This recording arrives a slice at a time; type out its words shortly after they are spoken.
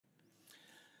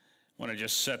I want to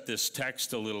just set this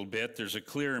text a little bit. There's a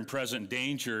clear and present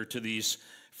danger to these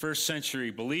first century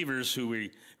believers who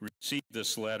received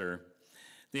this letter.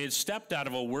 They had stepped out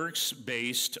of a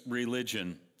works-based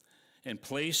religion and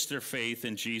placed their faith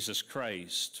in Jesus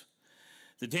Christ.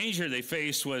 The danger they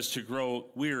faced was to grow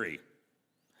weary,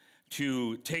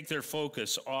 to take their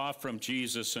focus off from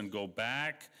Jesus and go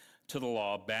back to the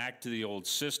law, back to the old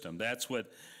system. That's what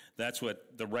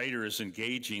the writer is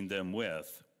engaging them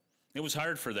with. It was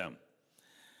hard for them.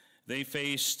 They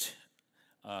faced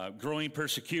growing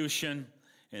persecution,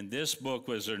 and this book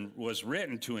was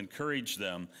written to encourage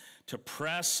them to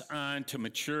press on to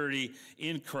maturity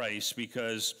in Christ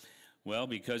because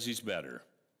he's better.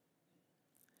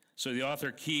 So the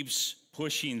author keeps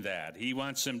pushing that. He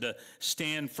wants them to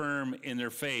stand firm in their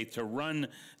faith, to run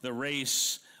the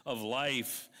race of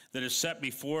life that is set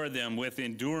before them with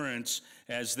endurance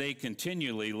as they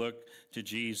continually look to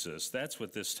Jesus. That's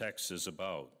what this text is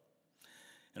about.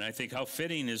 And I think how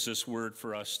fitting is this word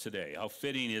for us today? How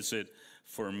fitting is it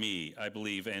for me, I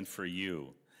believe, and for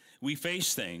you? We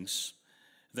face things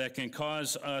that can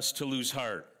cause us to lose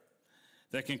heart,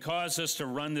 that can cause us to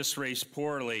run this race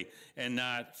poorly and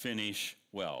not finish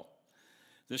well.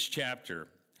 This chapter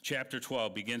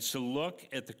 12, begins to look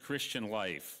at the Christian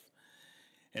life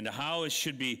and how it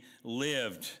should be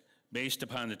lived based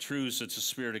upon the truths that the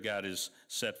Spirit of God has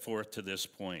set forth to this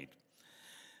point.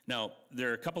 Now,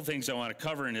 there are a couple things I want to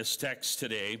cover in this text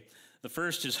today. The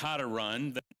first is how to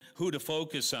run, then who to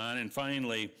focus on, and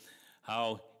finally,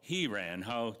 how he ran,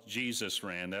 how Jesus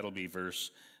ran. That'll be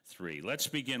verse 3. Let's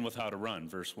begin with how to run,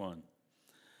 verse 1.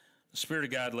 The Spirit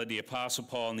of God led the Apostle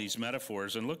Paul in these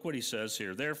metaphors, and look what he says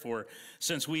here. Therefore,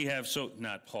 since we have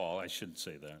not Paul, I shouldn't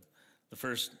say that.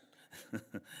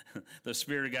 The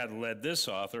Spirit of God led this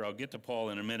author. I'll get to Paul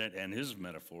in a minute and his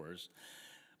metaphors.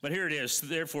 But here it is.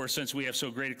 Therefore, since we have so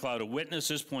great a cloud of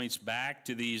witnesses, points back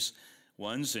to these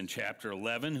ones in chapter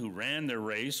 11 who ran their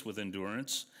race with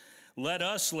endurance. Let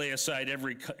us lay aside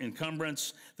every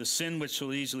encumbrance, the sin which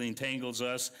so easily entangles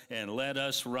us, and let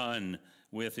us run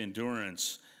with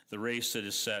endurance the race that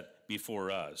is set before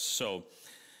us. So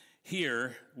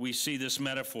here we see this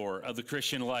metaphor of the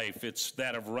Christian life. It's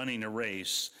that of running a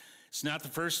race. It's not the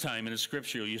first time in the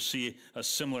scripture you see a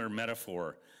similar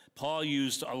metaphor. Paul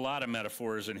used a lot of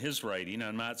metaphors in his writing.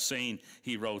 I'm not saying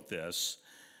he wrote this,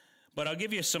 but I'll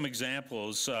give you some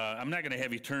examples. I'm not going to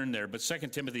have you turn there, but 2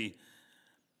 Timothy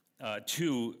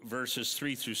 2, verses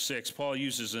 3 through 6, Paul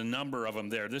uses a number of them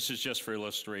there. This is just for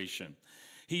illustration.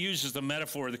 He uses the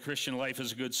metaphor of the Christian life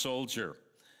as a good soldier.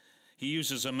 He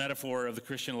uses a metaphor of the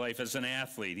Christian life as an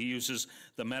athlete. He uses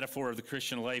the metaphor of the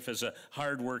Christian life as a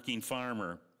hardworking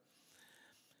farmer.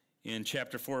 In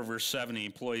chapter 4, verse 7, he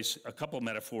employs a couple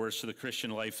metaphors to the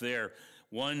Christian life there.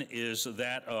 One is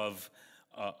that of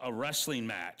a wrestling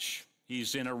match.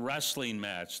 He's in a wrestling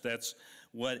match. That's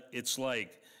what it's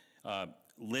like,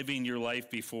 living your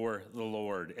life before the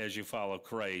Lord as you follow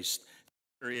Christ.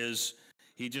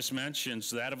 He just mentions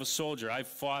that of a soldier. I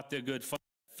fought the good fight,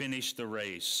 finished the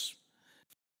race.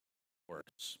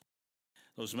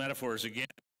 Those metaphors, again,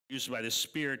 used by the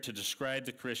Spirit to describe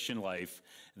the Christian life.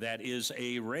 That is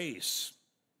a race.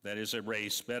 That is a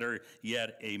race, better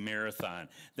yet, a marathon.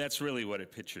 That's really what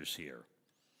it pictures here.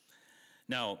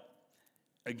 Now,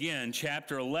 again,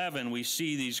 chapter 11, we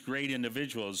see these great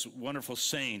individuals, wonderful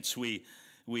saints. We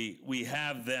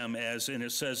have them as, and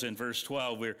it says in verse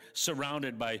 12, we're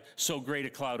surrounded by so great a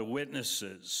cloud of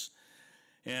witnesses.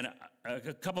 And a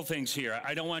couple things here.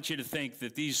 I don't want you to think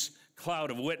that these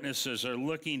cloud of witnesses are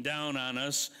looking down on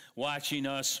us, watching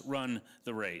us run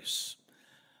the race.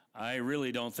 I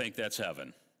really don't think that's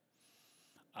heaven.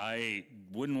 I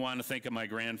wouldn't want to think of my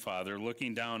grandfather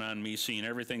looking down on me, seeing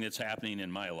everything that's happening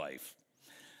in my life.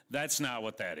 That's not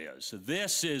what that is.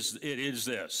 It is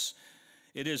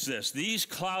this. These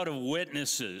cloud of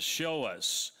witnesses show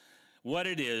us what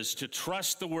it is to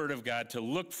trust the Word of God, to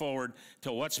look forward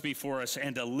to what's before us,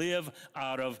 and to live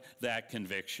out of that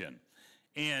conviction.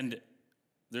 And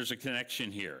there's a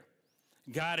connection here.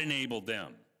 God enabled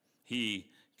them. He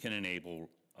can enable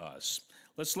us.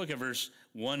 Let's look at verse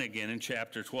 1 again in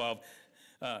chapter 12.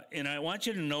 And I want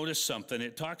you to notice something.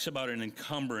 It talks about an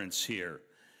encumbrance here.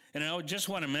 And I just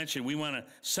want to mention, we want to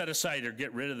set aside or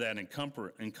get rid of that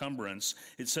encumbrance.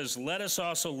 It says, let us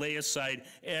also lay aside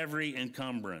every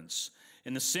encumbrance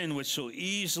and the sin which so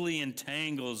easily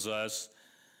entangles us,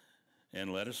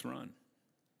 and let us run.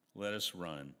 Let us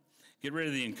run. Get rid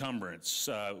of the encumbrance.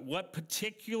 What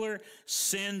particular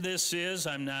sin this is,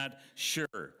 I'm not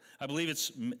sure. I believe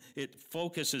it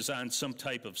focuses on some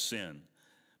type of sin.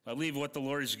 I believe what the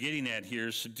Lord is getting at here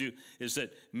is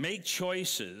that make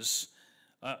choices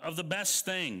of the best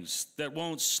things that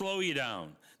won't slow you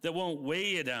down, that won't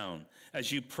weigh you down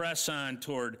as you press on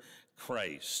toward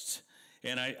Christ.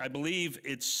 And I believe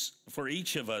it's, for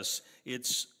each of us,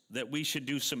 it's that we should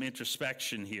do some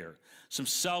introspection here, some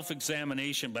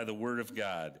self-examination by the Word of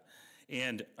God,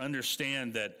 and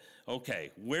understand that,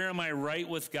 okay, where am I right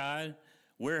with God?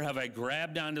 Where have I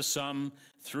grabbed onto something,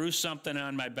 threw something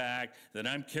on my back that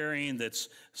I'm carrying that's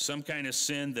some kind of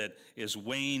sin that is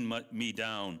weighing me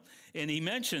down? And he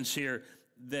mentions here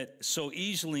that so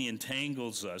easily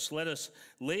entangles us. Let us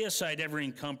lay aside every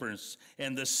encumbrance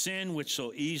and the sin which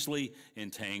so easily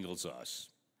entangles us.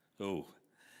 Oh,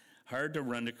 hard to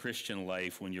run the Christian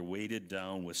life when you're weighted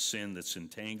down with sin that's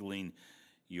entangling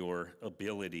your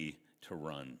ability to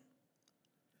run.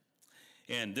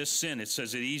 And this sin, it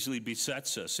says it easily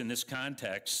besets us. In this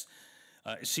context,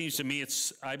 it seems to me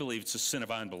I believe it's a sin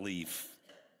of unbelief.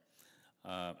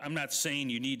 I'm not saying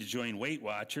you need to join Weight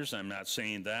Watchers. I'm not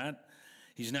saying that.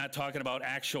 He's not talking about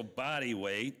actual body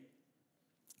weight.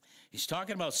 He's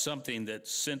talking about something that's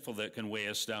sinful that can weigh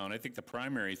us down. I think the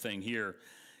primary thing here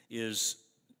is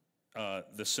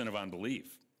the sin of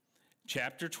unbelief.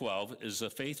 Chapter 12 is a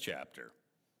faith chapter.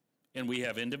 And we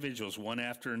have individuals, one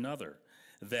after another,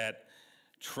 that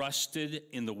trusted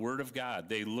in the Word of God.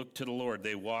 They looked to the Lord.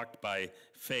 They walked by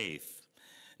faith.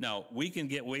 Now, we can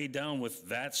get weighed down with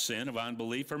that sin of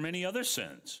unbelief or many other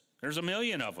sins. There's a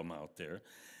million of them out there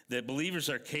that believers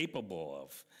are capable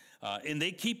of. And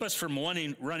they keep us from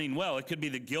running well. It could be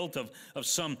the guilt of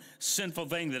some sinful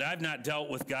thing that I've not dealt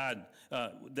with God,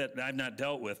 that I've not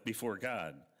dealt with before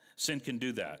God. Sin can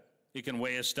do that. It can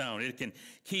weigh us down. It can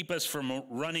keep us from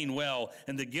running well.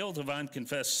 And the guilt of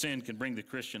unconfessed sin can bring the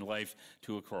Christian life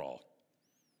to a crawl.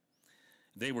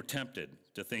 They were tempted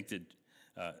to think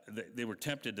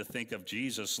of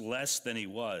Jesus less than he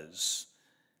was,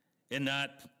 and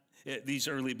not these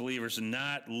early believers, and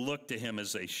not look to him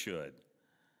as they should.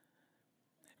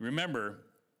 Remember,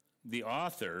 the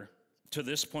author to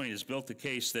this point has built the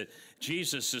case that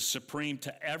Jesus is supreme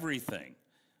to everything.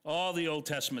 All the Old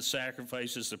Testament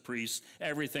sacrifices, the priests,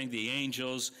 everything, the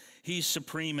angels, he's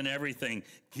supreme in everything.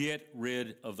 Get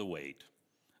rid of the weight.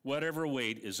 Whatever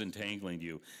weight is entangling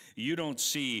you. You don't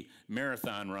see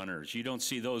marathon runners. You don't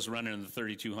see those running in the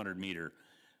 3,200 meter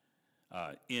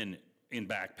in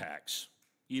backpacks.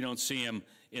 You don't see them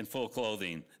in full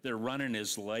clothing. They're running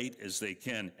as light as they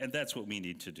can, and that's what we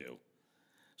need to do.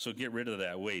 So get rid of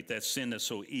that weight, that sin that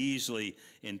so easily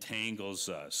entangles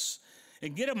us.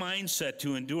 And get a mindset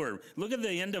to endure. Look at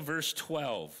the end of verse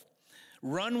 12.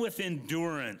 Run with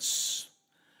endurance.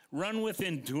 Run with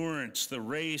endurance the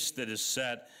race that is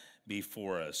set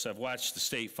before us. I've watched the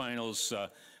state finals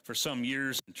for some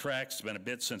years in track. It's been a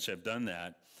bit since I've done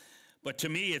that. But to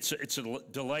me, it's a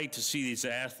delight to see these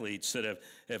athletes that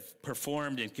have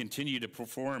performed and continue to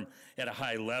perform at a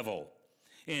high level.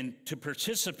 And to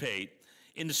participate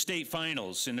in the state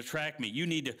finals, in the track meet, you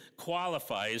need to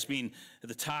qualify as being at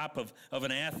the top of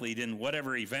an athlete in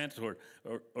whatever event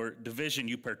or division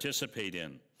you participate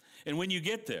in. And when you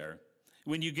get there,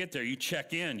 you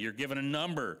check in. You're given a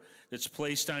number that's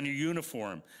placed on your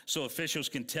uniform so officials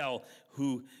can tell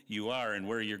who you are and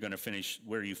where you're going to finish,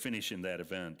 where you finish in that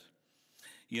event.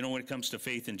 You know, when it comes to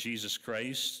faith in Jesus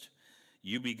Christ,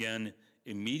 you begin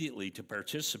immediately to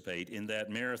participate in that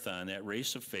marathon, that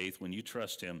race of faith, when you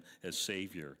trust him as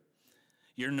Savior.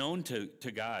 You're known to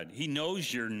God. He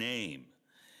knows your name.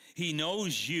 He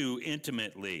knows you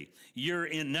intimately. You're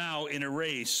now in a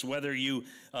race, whether you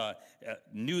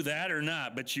knew that or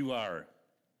not, but you are.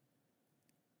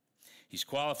 He's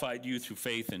qualified you through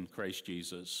faith in Christ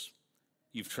Jesus.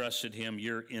 You've trusted him.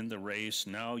 You're in the race.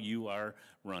 Now you are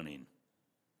running.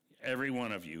 Every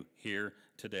one of you here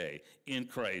today in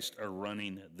Christ are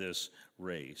running this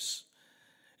race.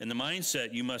 And the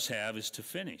mindset you must have is to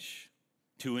finish,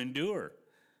 to endure,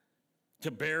 to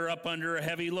bear up under a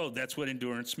heavy load. That's what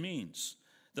endurance means.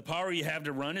 The power you have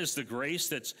to run is the grace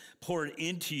that's poured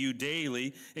into you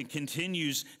daily and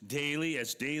continues daily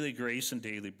as daily grace and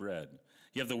daily bread.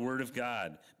 You have the Word of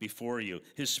God before you,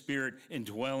 his Spirit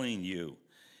indwelling you.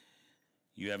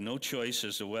 You have no choice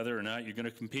as to whether or not you're going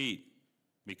to compete,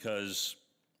 because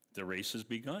the race has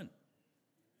begun.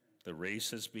 The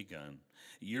race has begun.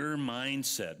 Your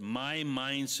mindset, my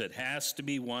mindset, has to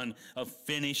be one of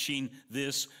finishing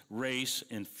this race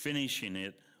and finishing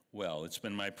it well. It's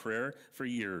been my prayer for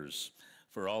years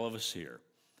for all of us here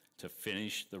to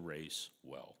finish the race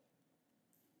well.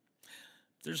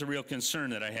 There's a real concern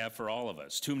that I have for all of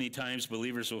us. Too many times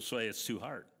believers will say it's too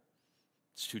hard.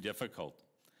 It's too difficult.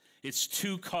 It's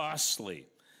too costly.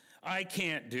 I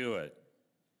can't do it.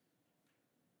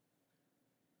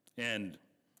 And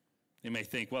You may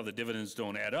think, well, the dividends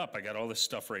don't add up. I got all this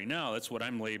stuff right now. That's what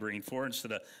I'm laboring for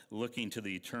instead of looking to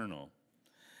the eternal.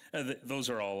 Those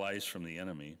are all lies from the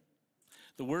enemy.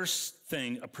 The worst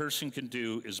thing a person can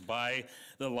do is buy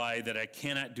the lie that I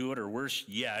cannot do it, or worse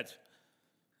yet,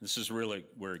 this is really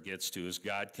where it gets to, is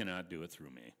God cannot do it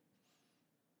through me.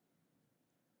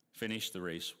 Finish the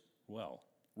race well.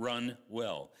 Run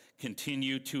well.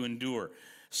 Continue to endure.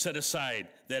 Set aside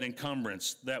that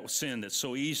encumbrance, that sin that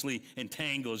so easily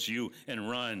entangles you, and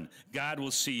run. God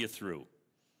will see you through.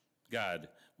 God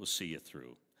will see you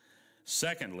through.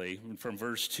 Secondly, from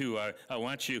verse 2, I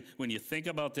want you, when you think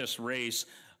about this race,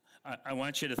 I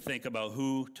want you to think about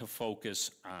who to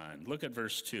focus on. Look at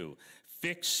verse 2.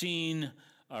 Fixing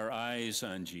our eyes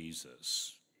on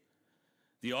Jesus,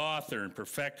 the author and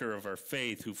perfecter of our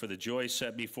faith, who for the joy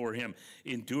set before him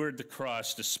endured the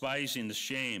cross, despising the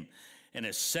shame, and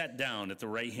is set down at the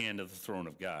right hand of the throne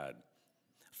of God.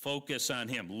 Focus on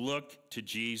him. Look to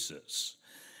Jesus.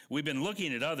 We've been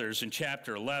looking at others in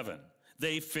chapter 11.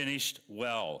 They finished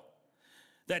well.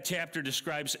 That chapter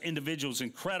describes individuals,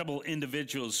 incredible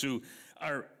individuals who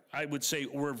are, I would say,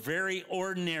 were very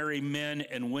ordinary men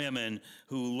and women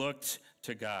who looked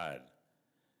to God.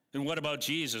 And what about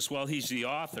Jesus? Well, he's the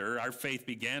author. Our faith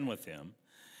began with him,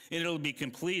 and it'll be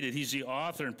completed. He's the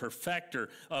author and perfecter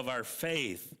of our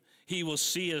faith. He will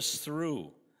see us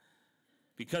through.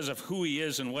 Because of who he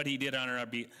is and what he did on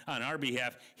our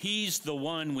behalf, he's the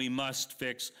one we must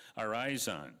fix our eyes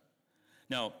on.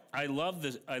 Now, I love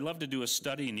to do a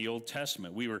study in the Old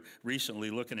Testament. We were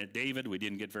recently looking at David. We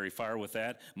didn't get very far with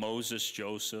that. Moses,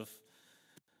 Joseph,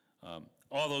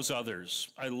 all those others.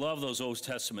 I love those Old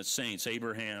Testament saints,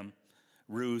 Abraham,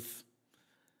 Ruth.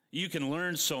 You can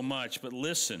learn so much, but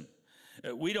listen.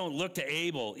 We don't look to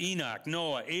Abel, Enoch,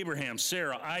 Noah, Abraham,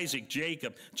 Sarah, Isaac,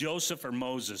 Jacob, Joseph, or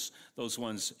Moses, those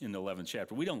ones in the 11th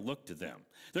chapter. We don't look to them.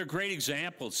 They're great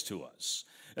examples to us.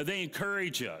 They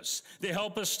encourage us. They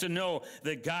help us to know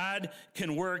that God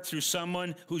can work through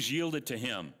someone who's yielded to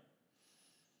him.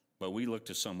 But we look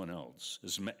to someone else,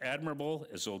 as admirable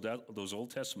as those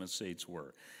Old Testament saints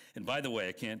were. And by the way,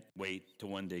 I can't wait to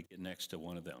one day get next to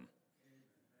one of them.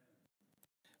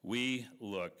 We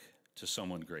look to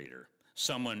someone greater,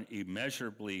 someone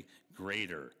immeasurably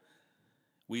greater.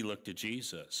 We look to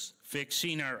Jesus,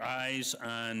 fixing our eyes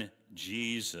on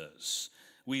Jesus.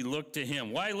 We look to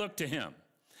him. Why look to him?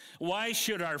 Why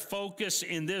should our focus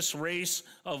in this race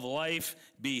of life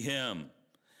be him?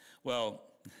 Well,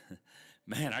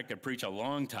 man, I could preach a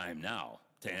long time now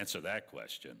to answer that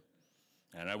question.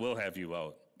 And I will have you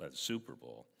out by the Super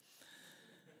Bowl.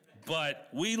 But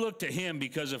we look to him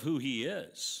because of who he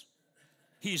is.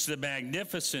 He's the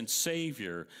magnificent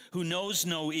Savior who knows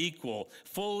no equal,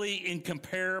 fully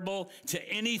incomparable to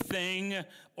anything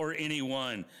or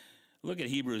anyone. Look at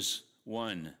Hebrews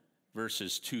 1,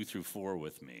 verses 2 through 4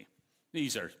 with me.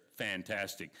 These are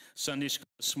fantastic. Sunday school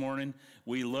this morning,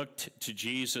 we looked to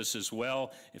Jesus as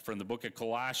well from the book of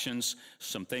Colossians,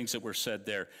 some things that were said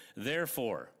there.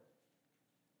 Therefore,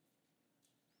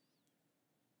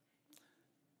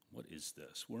 what is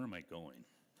this? Where am I going?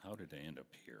 How did I end up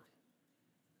here?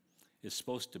 It's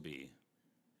supposed to be,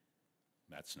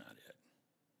 that's not it.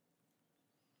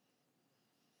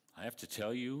 I have to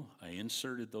tell you, I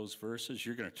inserted those verses.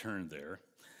 You're going to turn there.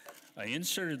 I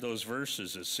inserted those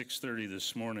verses at 6:30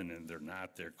 this morning, and they're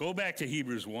not there. Go back to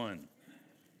Hebrews 1.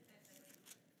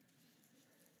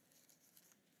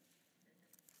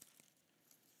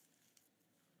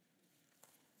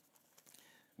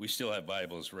 We still have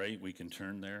Bibles, right? We can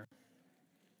turn there.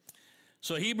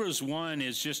 So Hebrews 1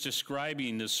 is just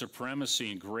describing the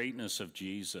supremacy and greatness of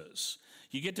Jesus.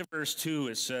 You get to verse 2,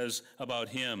 it says about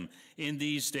him, in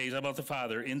these days, about the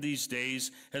Father, in these days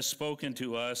has spoken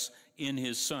to us in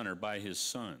his Son, or by his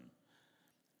Son,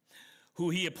 who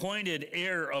he appointed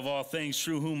heir of all things,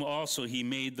 through whom also he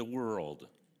made the world.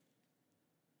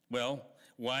 Well,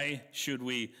 why should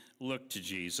we look to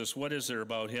Jesus? What is there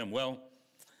about him? Well,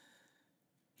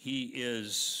 he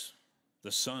is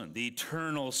the Son, the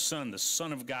eternal Son, the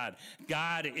Son of God,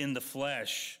 God in the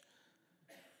flesh.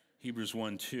 Hebrews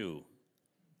 1:2.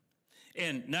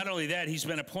 And not only that, he's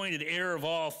been appointed heir of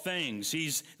all things.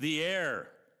 He's the heir.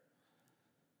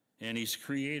 And he's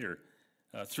creator,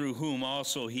 through whom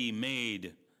also he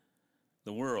made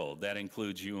the world. That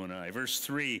includes you and I. Verse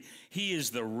 3, he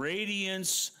is the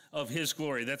radiance of his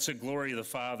glory. That's the glory of the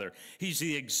Father. He's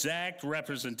the exact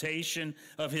representation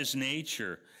of his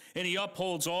nature. And he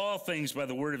upholds all things by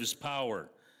the word of his power.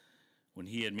 When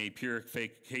he had made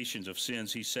purifications of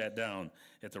sins, he sat down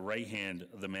at the right hand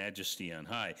of the Majesty on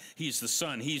high. He's the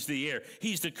Son. He's the heir.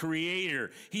 He's the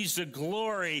creator. He's the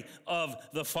glory of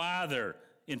the Father.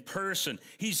 in person.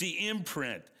 He's the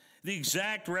imprint, the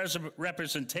exact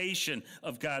representation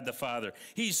of God the Father.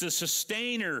 He's the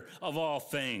sustainer of all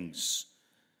things.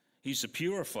 He's the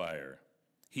purifier.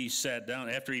 He sat down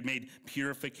after he made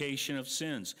purification of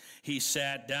sins. He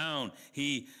sat down.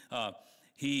 He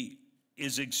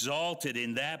is exalted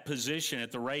in that position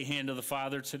at the right hand of the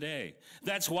Father today.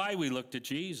 That's why we look to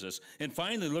Jesus. And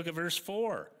finally, look at verse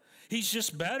 4. He's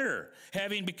just better,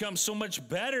 having become so much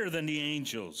better than the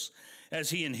angels, as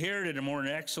he inherited a more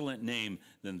excellent name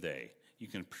than they. You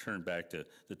can turn back to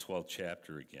the 12th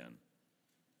chapter again.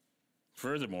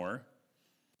 Furthermore,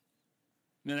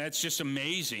 and that's just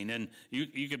amazing. And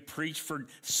you could preach for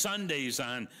Sundays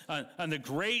on the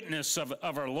greatness of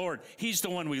our Lord. He's the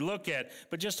one we look at.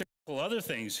 But just a couple other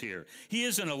things here. He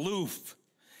isn't aloof.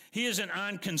 He isn't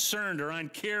unconcerned or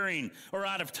uncaring or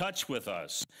out of touch with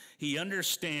us. He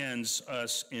understands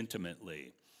us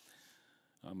intimately.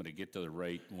 I'm going to get to the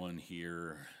right one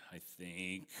here, I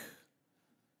think.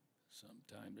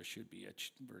 Sometime there should be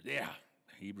a...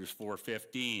 Hebrews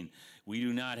 4:15, we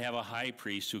do not have a high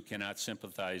priest who cannot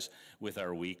sympathize with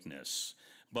our weakness,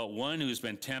 but one who's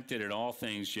been tempted in all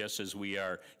things just as we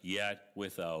are, yet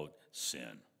without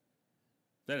sin.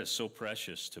 That is so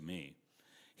precious to me.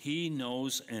 He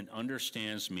knows and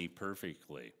understands me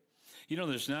perfectly. You know,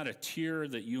 there's not a tear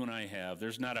that you and I have.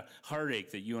 There's not a heartache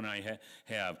that you and I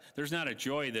have. There's not a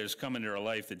joy that has come into our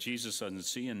life that Jesus doesn't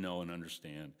see and know and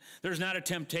understand. There's not a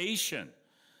temptation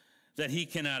that he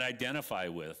cannot identify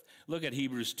with. Look at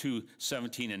Hebrews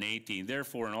 2:17 and 18.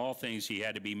 Therefore, in all things he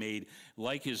had to be made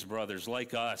like his brothers,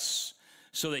 like us,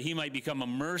 so that he might become a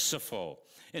merciful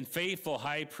and faithful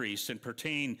high priest and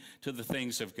pertain to the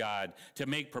things of God, to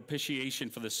make propitiation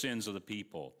for the sins of the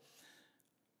people.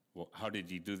 Well, how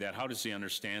did he do that? How does he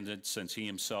understand it? Since he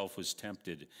himself was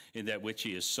tempted in that which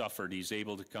he has suffered, he's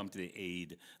able to come to the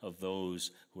aid of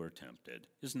those who are tempted.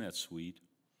 Isn't that sweet?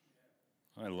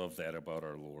 I love that about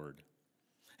our Lord.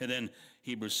 And then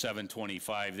Hebrews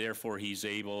 7:25, therefore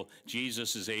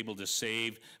Jesus is able to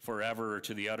save forever or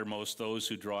to the uttermost those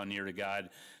who draw near to God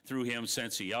through him,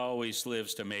 since he always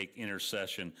lives to make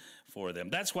intercession for them.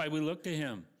 That's why we look to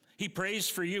him. He prays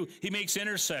for you. He makes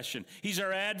intercession. He's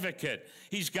our advocate.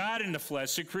 He's God in the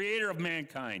flesh, the creator of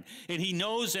mankind. And he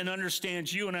knows and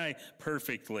understands you and I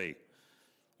perfectly.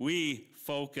 We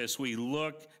focus, we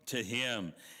look to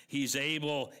him. He's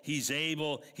able, he's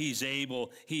able, he's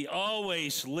able. He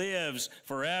always lives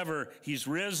forever. He's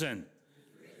risen.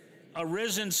 A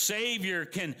risen Savior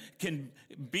can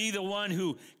be the one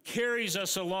who carries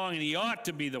us along, and he ought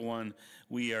to be the one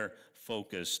we are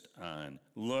focused on.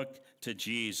 Look to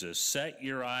Jesus. Set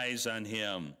your eyes on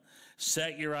him.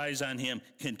 Set your eyes on him.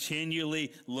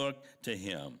 Continually look to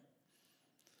him.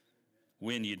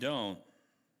 When you don't,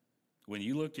 when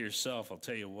you look to yourself, I'll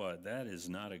tell you what, that is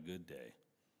not a good day.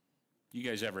 You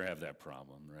guys ever have that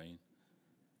problem, right?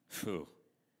 Phew.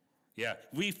 Yeah,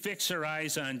 we fix our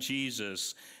eyes on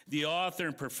Jesus, the author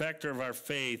and perfecter of our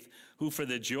faith, who for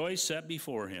the joy set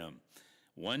before him,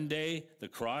 one day the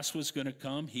cross was going to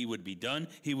come, he would be done,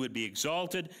 he would be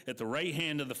exalted at the right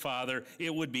hand of the Father,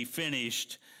 it would be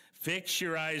finished. Fix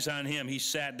your eyes on him. He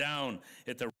sat down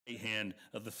at the right hand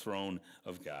of the throne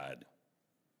of God.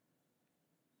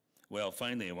 Well,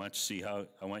 finally, I want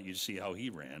you to see how he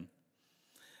ran.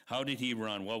 How did he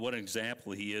run? Well, what an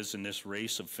example he is in this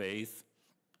race of faith,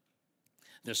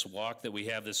 this walk that we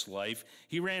have, this life.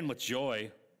 He ran with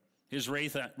joy. His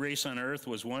race on earth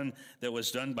was one that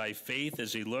was done by faith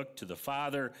as he looked to the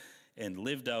Father and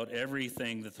lived out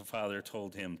everything that the Father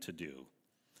told him to do.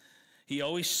 He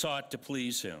always sought to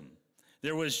please him.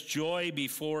 There was joy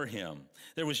before him.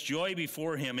 There was joy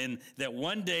before him in that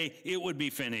one day it would be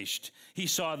finished. He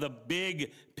saw the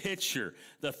big picture,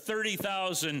 the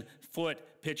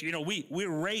 30,000-foot picture. You know, we're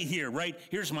right here, right?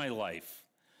 Here's my life.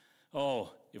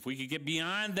 Oh, if we could get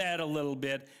beyond that a little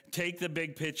bit, take the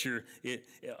big picture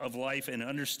of life and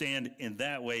understand in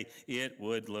that way, it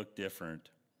would look different.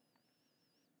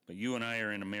 But you and I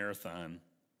are in a marathon.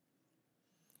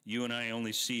 You and I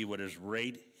only see what is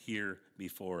right here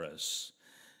before us.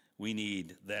 We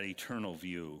need that eternal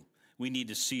view. We need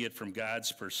to see it from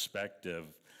God's perspective.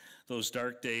 Those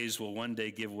dark days will one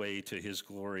day give way to his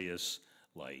glorious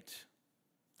light.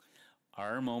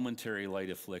 Our momentary light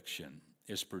affliction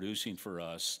is producing for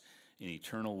us an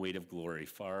eternal weight of glory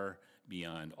far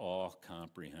beyond all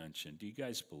comprehension. Do you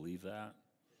guys believe that?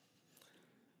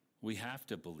 We have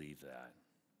to believe that.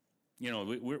 You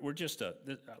know, we're just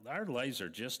our lives are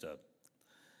just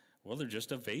they're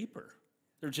just a vapor.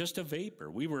 They're just a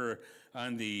vapor. We were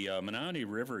on the Menominee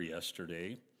River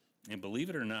yesterday, and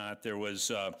believe it or not, there was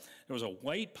a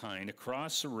white pine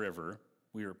across the river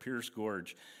We were at Pierce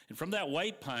Gorge. And from that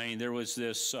white pine, there was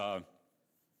this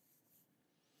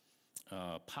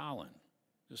pollen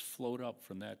just float up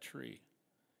from that tree.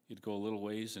 You'd go a little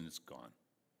ways and it's gone.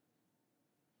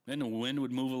 Then the wind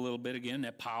would move a little bit again.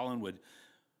 That pollen would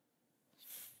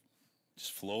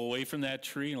just flow away from that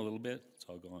tree in a little bit. It's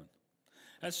all gone.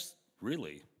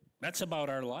 That's about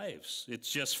our lives. It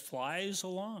just flies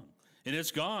along and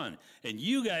it's gone. And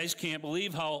you guys can't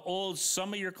believe how old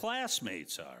some of your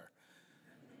classmates are.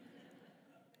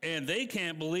 And they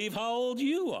can't believe how old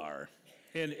you are.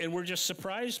 And we're just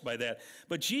surprised by that.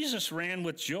 But Jesus ran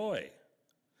with joy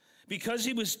because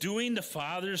he was doing the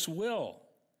Father's will.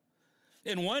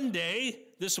 And one day,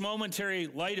 this momentary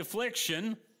light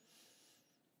affliction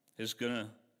is going to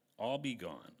all be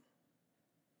gone.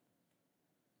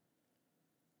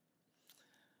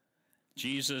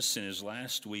 Jesus, in his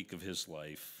last week of his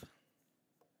life,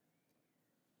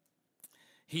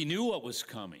 he knew what was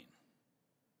coming.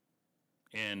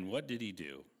 And what did he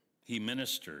do? He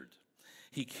ministered.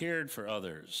 He cared for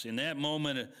others. In that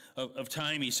moment of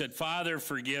time, he said, Father,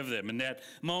 forgive them. In that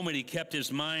moment, he kept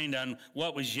his mind on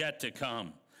what was yet to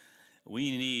come.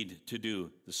 We need to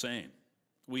do the same.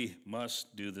 We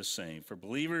must do the same. For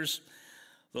believers,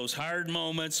 those hard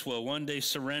moments will one day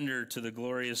surrender to the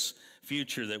glorious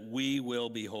future that we will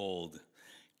behold.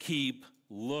 Keep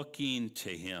looking to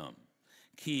him.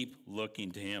 Keep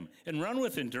looking to him. And run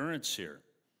with endurance here.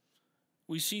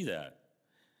 We see that.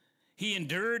 He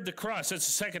endured the cross. That's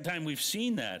the second time we've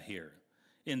seen that here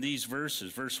in these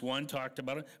verses. Verse 1 talked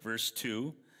about it. Verse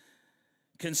 2.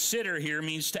 Consider here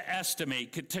means to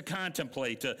estimate, to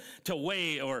contemplate, to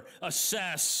weigh or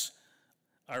assess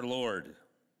our Lord.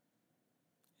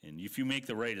 And if you make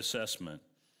the right assessment,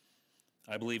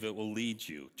 I believe it will lead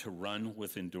you to run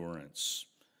with endurance.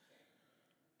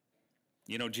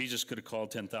 You know, Jesus could have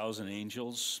called 10,000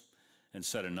 angels and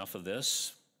said, enough of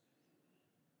this.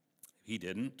 He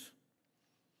didn't.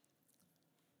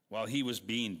 While he was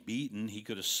being beaten, he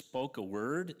could have spoke a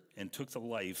word and took the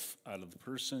life out of the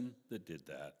person that did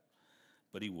that.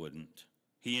 But he wouldn't.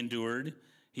 He endured.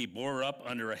 He bore up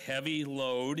under a heavy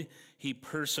load. He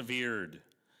persevered.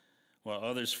 While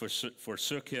others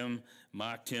forsook him,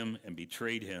 mocked him, and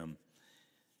betrayed him,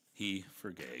 he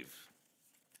forgave.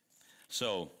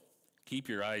 So, keep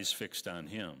your eyes fixed on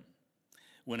him.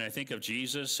 When I think of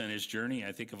Jesus and his journey,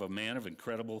 I think of a man of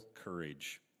incredible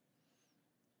courage.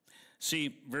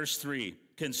 See, verse 3,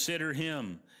 consider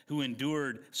him who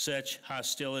endured such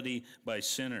hostility by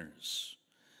sinners.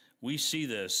 We see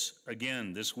this,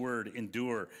 again, this word,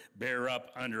 endure, bear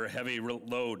up under a heavy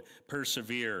load,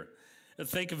 persevere.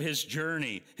 Think of his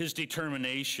journey, his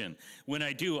determination. When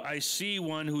I do, I see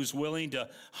one who's willing to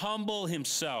humble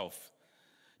himself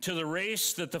to the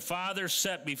race that the Father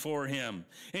set before him.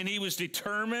 And he was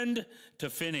determined to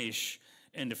finish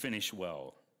and to finish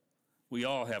well. We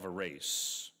all have a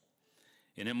race.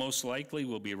 And it most likely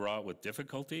will be wrought with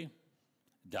difficulty,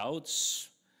 doubts,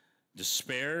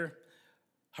 despair,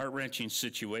 heart-wrenching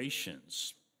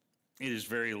situations. It is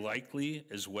very likely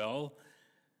as well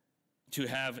to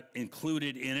have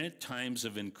included in it times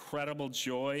of incredible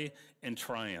joy and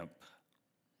triumph.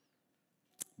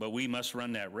 But we must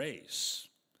run that race.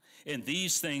 And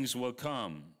these things will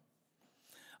come.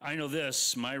 I know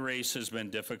this, my race has been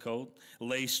difficult,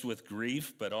 laced with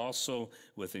grief, but also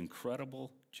with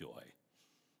incredible joy.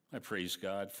 I praise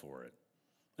God for it.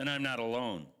 And I'm not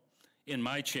alone in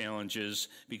my challenges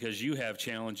because you have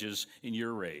challenges in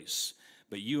your race.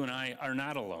 But you and I are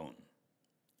not alone.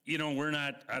 You know, we're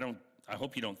not, I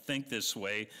hope you don't think this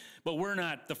way, but we're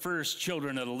not the first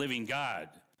children of the living God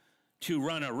to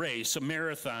run a race, a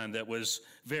marathon that was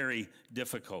very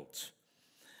difficult.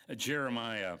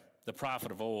 Jeremiah, the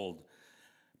prophet of old,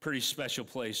 pretty special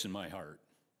place in my heart.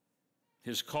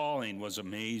 His calling was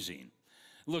amazing.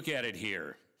 Look at it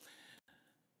here.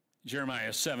 Jeremiah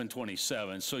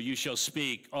 7:27, so you shall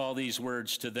speak all these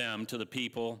words to them, to the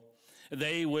people.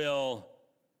 They will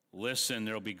listen.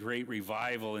 There will be great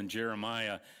revival in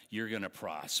Jeremiah. You're going to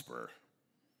prosper.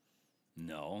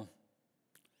 No.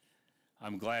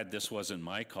 I'm glad this wasn't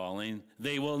my calling.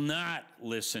 They will not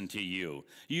listen to you.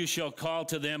 You shall call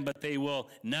to them, but they will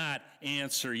not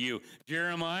answer you.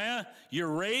 Jeremiah, your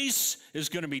race is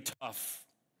going to be tough.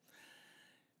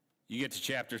 You get to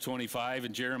chapter 25,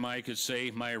 and Jeremiah could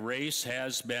say, my race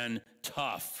has been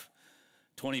tough.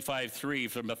 25:3,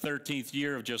 from the 13th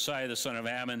year of Josiah the son of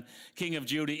Ammon, king of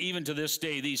Judah, even to this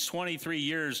day, these 23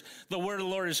 years, the word of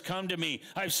the Lord has come to me.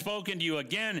 I've spoken to you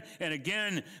again and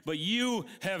again, but you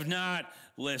have not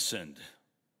listened.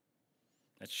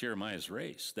 That's Jeremiah's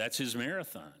race. That's his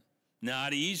marathon.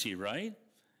 Not easy, right?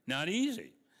 Not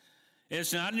easy.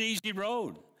 It's not an easy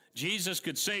road. Jesus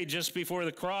could say just before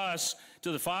the cross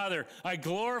to the Father, I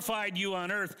glorified you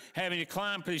on earth, having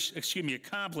accomplished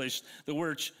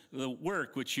the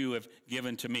work which you have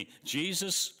given to me.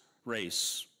 Jesus'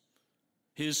 race,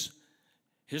 his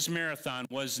marathon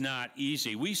was not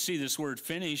easy. We see this word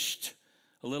finished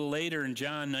a little later in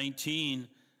John 19,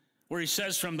 where he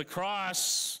says from the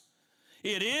cross,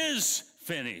 it is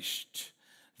finished.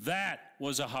 That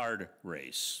was a hard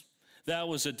race. That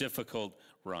was a difficult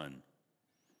run.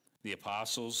 The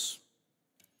apostles,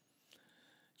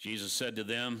 Jesus said to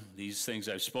them, these things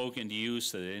I've spoken to you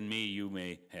so that in me you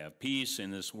may have peace.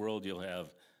 In this world you'll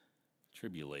have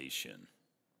tribulation.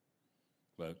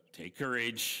 But take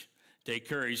courage. Take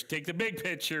courage. Take the big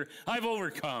picture. I've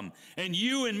overcome. And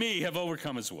you and me have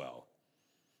overcome as well.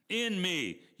 In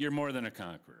me, you're more than a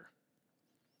conqueror.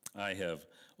 I have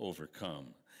overcome.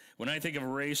 When I think of a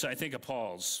race, I think of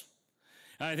Paul's.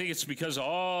 I think it's because of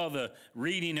all the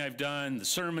reading I've done, the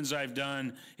sermons I've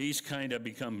done, he's kind of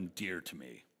become dear to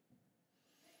me.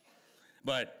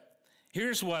 But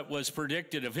here's what was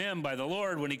predicted of him by the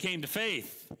Lord when he came to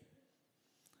faith.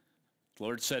 The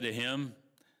Lord said to him,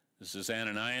 this is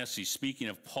Ananias, he's speaking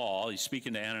of Paul. He's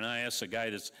speaking to Ananias, a guy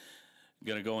that's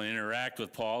going to go and interact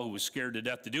with Paul, who was scared to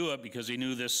death to do it because he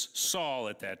knew this Saul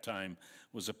at that time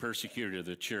was a persecutor of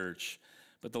the church.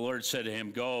 But the Lord said to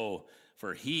him, go,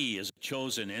 for he is a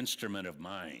chosen instrument of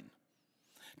mine,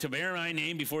 to bear my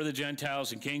name before the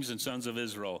Gentiles and kings and sons of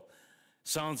Israel.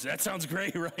 That sounds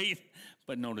great, right?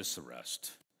 But notice the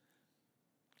rest.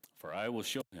 For I will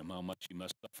show him how much he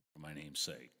must suffer for my name's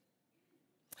sake.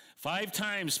 5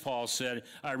 times, Paul said,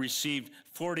 I received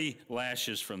 40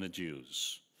 lashes from the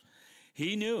Jews.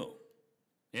 He knew,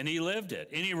 and he lived it,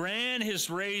 and he ran his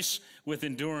race with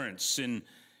endurance. And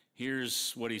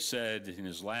here's what he said in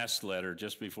his last letter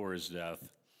just before his death.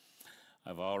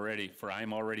 I'm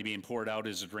already being poured out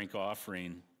as a drink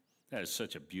offering. That is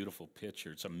such a beautiful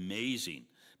picture. It's an amazing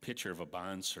picture of a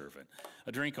bondservant.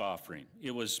 A drink offering.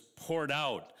 It was poured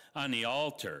out on the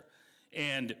altar,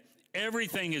 and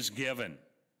everything is given.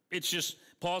 It's just,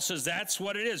 Paul says, that's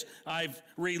what it is. I've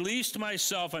released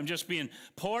myself. I'm just being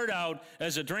poured out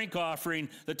as a drink offering.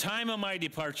 The time of my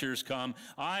departure has come.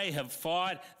 I have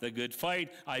fought the good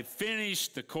fight. I've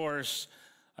finished the course.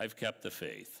 I've kept the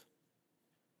faith.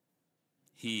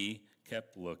 He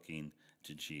kept looking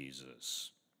to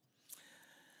Jesus.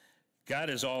 God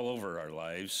is all over our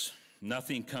lives.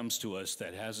 Nothing comes to us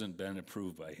that hasn't been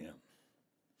approved by him.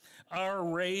 Our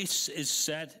race is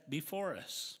set before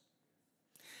us.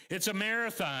 It's a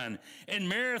marathon,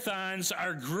 and marathons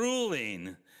are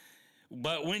grueling.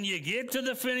 But when you get to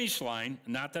the finish line,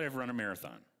 not that I've run a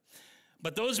marathon,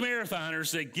 but those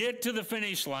marathoners that get to the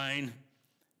finish line,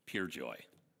 pure joy.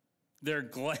 They're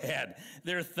glad.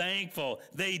 They're thankful.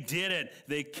 They did it.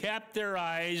 They kept their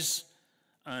eyes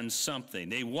on something.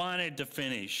 They wanted to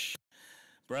finish.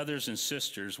 Brothers and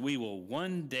sisters, we will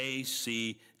one day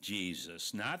see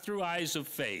Jesus, not through eyes of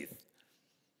faith,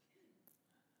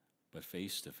 but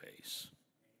face to face.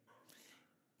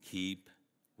 Keep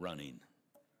running.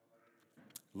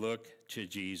 Look to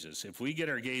Jesus. If we get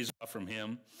our gaze off from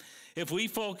him, if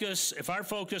our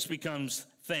focus becomes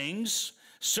things,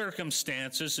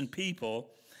 circumstances, and people,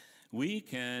 we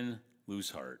can lose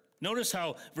heart. Notice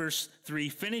how verse 3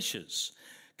 finishes.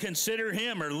 Consider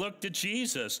him, or look to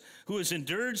Jesus, who has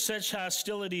endured such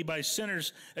hostility by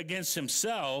sinners against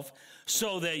himself,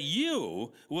 so that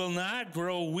you will not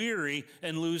grow weary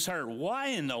and lose heart. Why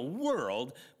in the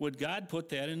world would God put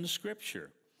that in the scripture?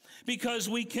 Because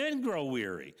we can grow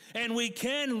weary and we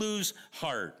can lose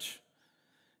heart.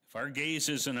 If our gaze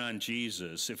isn't on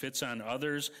Jesus, if it's on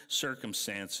others,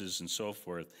 circumstances, and so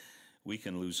forth, we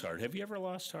can lose heart. Have you ever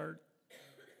lost heart?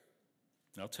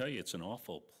 I'll tell you, it's an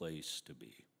awful place to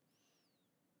be.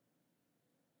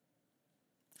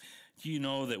 Do you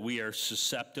know that we are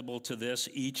susceptible to this,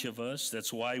 each of us?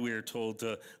 That's why we are told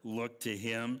to look to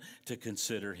him, to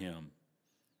consider him.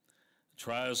 The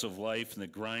trials of life and the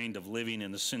grind of living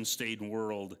in the sin-stained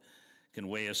world can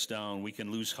weigh us down. We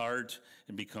can lose heart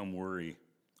and become weary.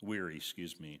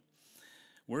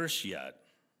 Worse yet,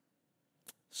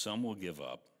 some will give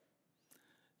up.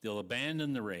 They'll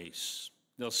abandon the race.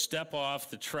 They'll step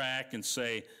off the track and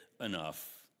say, enough.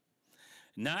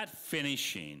 Not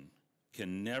finishing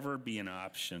can never be an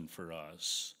option for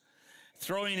us.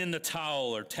 Throwing in the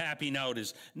towel or tapping out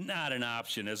is not an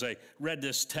option. As I read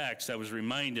this text, I was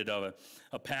reminded of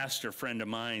a pastor friend of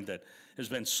mine that has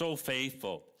been so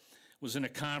faithful. Was in a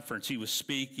conference, he was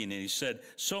speaking, and he said,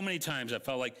 so many times I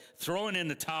felt like throwing in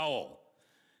the towel.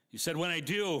 He said, when I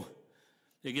do,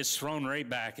 it gets thrown right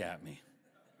back at me.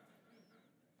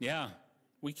 Yeah,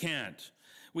 we can't.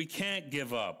 We can't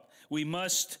give up. We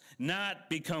must not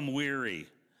become weary.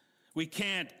 We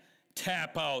can't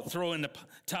tap out, throw in the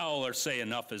towel, or say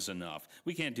enough is enough.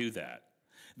 We can't do that.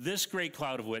 This great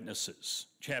cloud of witnesses,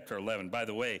 chapter 11, by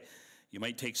the way, you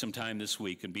might take some time this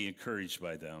week and be encouraged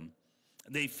by them.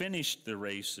 They finished the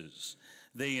races.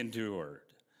 They endured.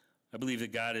 I believe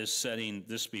that God is setting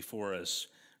this before us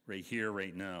right here,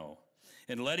 right now,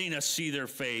 and letting us see their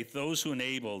faith, those who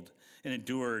enabled and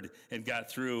endured and got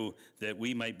through, that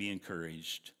we might be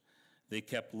encouraged. They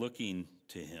kept looking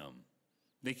to him.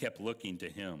 They kept looking to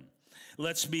him.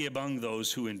 Let's be among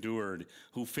those who endured,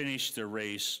 who finished their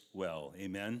race well.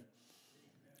 Amen?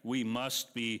 We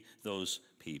must be those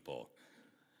people.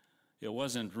 It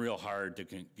wasn't real hard to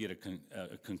get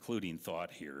a concluding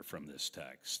thought here from this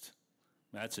text.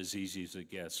 That's as easy as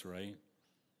it gets, right?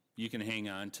 You can hang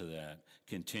on to that.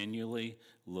 Continually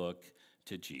look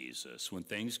to Jesus. When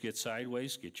things get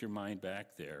sideways, get your mind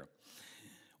back there.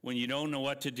 When you don't know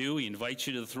what to do, he invites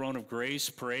you to the throne of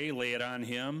grace. Pray, lay it on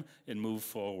him, and move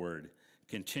forward.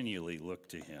 Continually look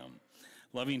to him.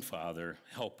 Loving Father,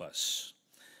 help us.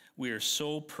 We are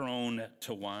so prone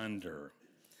to wander.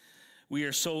 We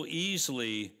are so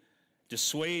easily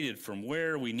dissuaded from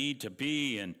where we need to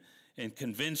be and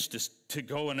convinced to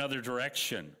go another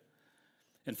direction.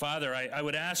 And Father, I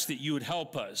would ask that you would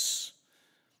help us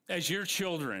as your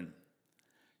children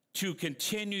to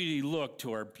continually look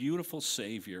to our beautiful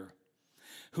Savior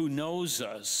who knows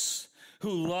us,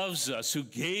 who loves us, who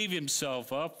gave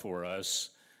himself up for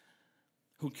us,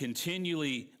 who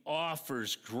continually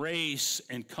offers grace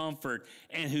and comfort,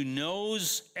 and who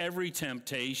knows every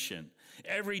temptation,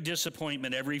 every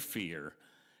disappointment, every fear.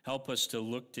 Help us to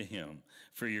look to him.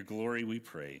 For your glory we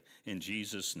pray. In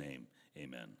Jesus' name,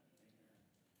 amen.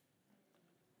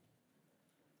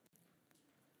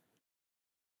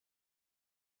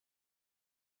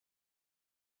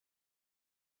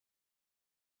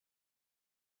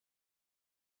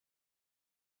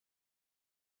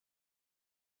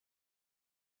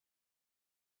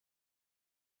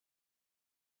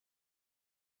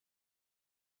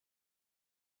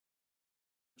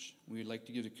 We'd like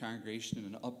to give the congregation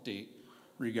an update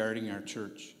regarding our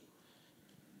church.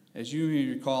 As you may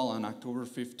recall, on October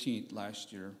 15th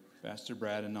last year, Pastor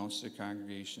Brad announced to the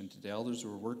congregation that the elders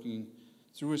were working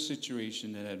through a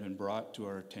situation that had been brought to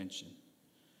our attention.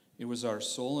 It was our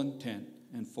sole intent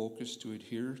and focus to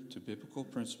adhere to biblical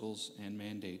principles and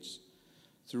mandates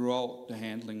throughout the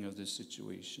handling of this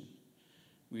situation.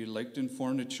 We'd like to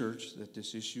inform the church that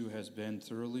this issue has been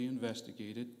thoroughly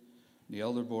investigated. The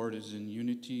elder board is in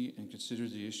unity and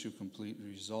considers the issue completely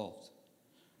resolved.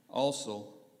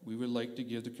 Also, we would like to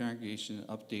give the congregation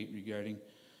an update regarding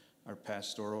our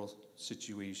pastoral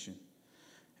situation.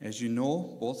 As you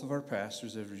know, both of our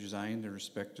pastors have resigned their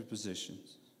respective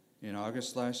positions. In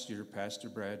August last year, Pastor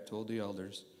Brad told the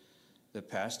elders that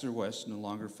Pastor West no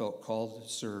longer felt called to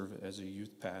serve as a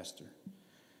youth pastor.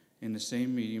 In the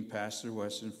same meeting, Pastor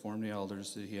West informed the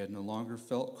elders that he had no longer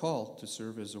felt called to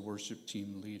serve as a worship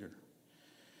team leader.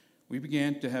 We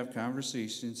began to have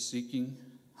conversations seeking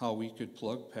how we could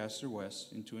plug Pastor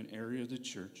West into an area of the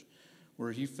church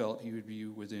where he felt he would be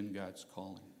within God's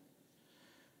calling.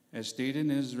 As stated in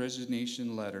his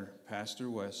resignation letter, Pastor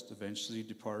West's eventually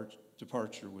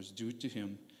departure was due to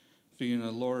him feeling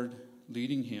the Lord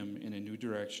leading him in a new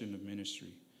direction of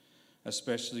ministry,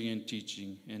 especially in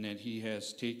teaching, and that he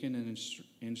has taken an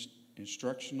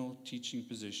instructional teaching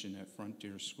position at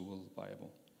Frontier School of the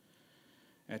Bible.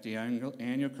 At the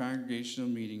annual congregational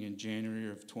meeting in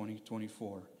January of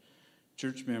 2024,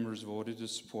 church members voted to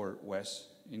support Wes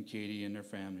and Katie and their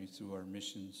family through our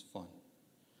missions fund.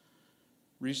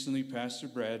 Recently, Pastor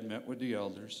Brad met with the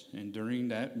elders, and during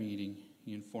that meeting,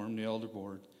 he informed the elder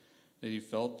board that he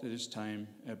felt that his time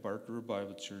at Barker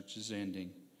Bible Church is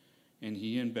ending, and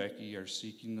he and Becky are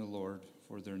seeking the Lord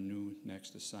for their new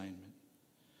next assignment.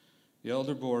 The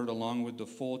elder board, along with the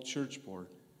full church board,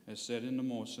 has set into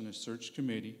motion a search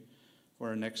committee for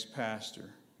our next pastor.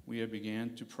 We have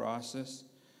began to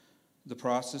the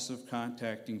process of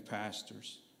contacting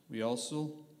pastors. We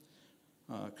also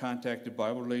contacted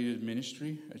Bible-Related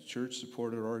Ministry, a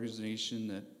church-supported organization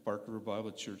that Barker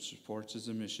Bible Church supports as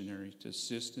a missionary, to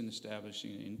assist in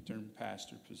establishing an interim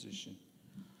pastor position.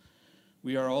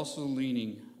 We are also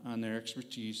leaning on their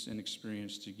expertise and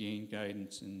experience to gain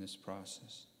guidance in this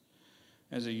process.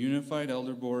 As a unified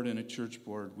elder board and a church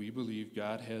board, we believe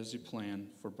God has a plan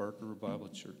for Barker Bible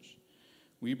Church.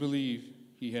 We believe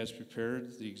he has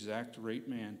prepared the exact right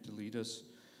man to lead us,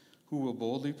 who will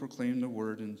boldly proclaim the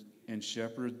word and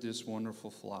shepherd this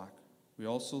wonderful flock. We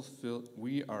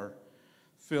are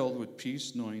filled with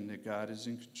peace, knowing that God is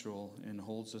in control and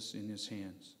holds us in his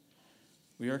hands.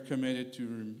 We are committed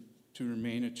to to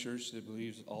remain a church that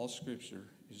believes all Scripture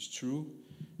is true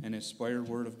and inspired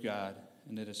Word of God,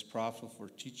 and that is profitable for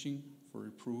teaching, for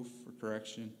reproof, for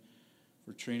correction,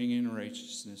 for training in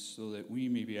righteousness, so that we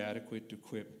may be adequate to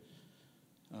equip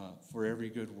for every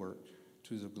good work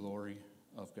to the glory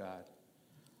of God.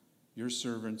 Your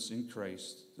servants in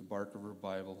Christ, the Barker River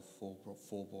Bible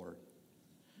full board.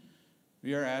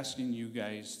 We are asking you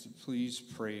guys to please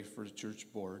pray for the church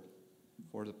board,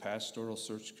 for the pastoral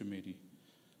search committee,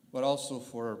 but also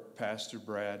for Pastor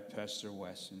Brad, Pastor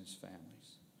Wes, and his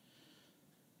families.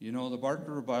 You know, the Barker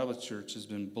River Bible Church has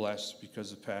been blessed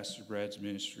because of Pastor Brad's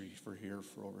ministry for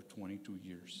over 22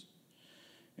 years.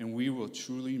 And we will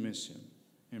truly miss him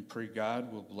and pray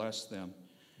God will bless them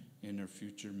in their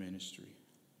future ministry.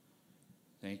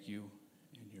 Thank you,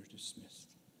 and you're dismissed.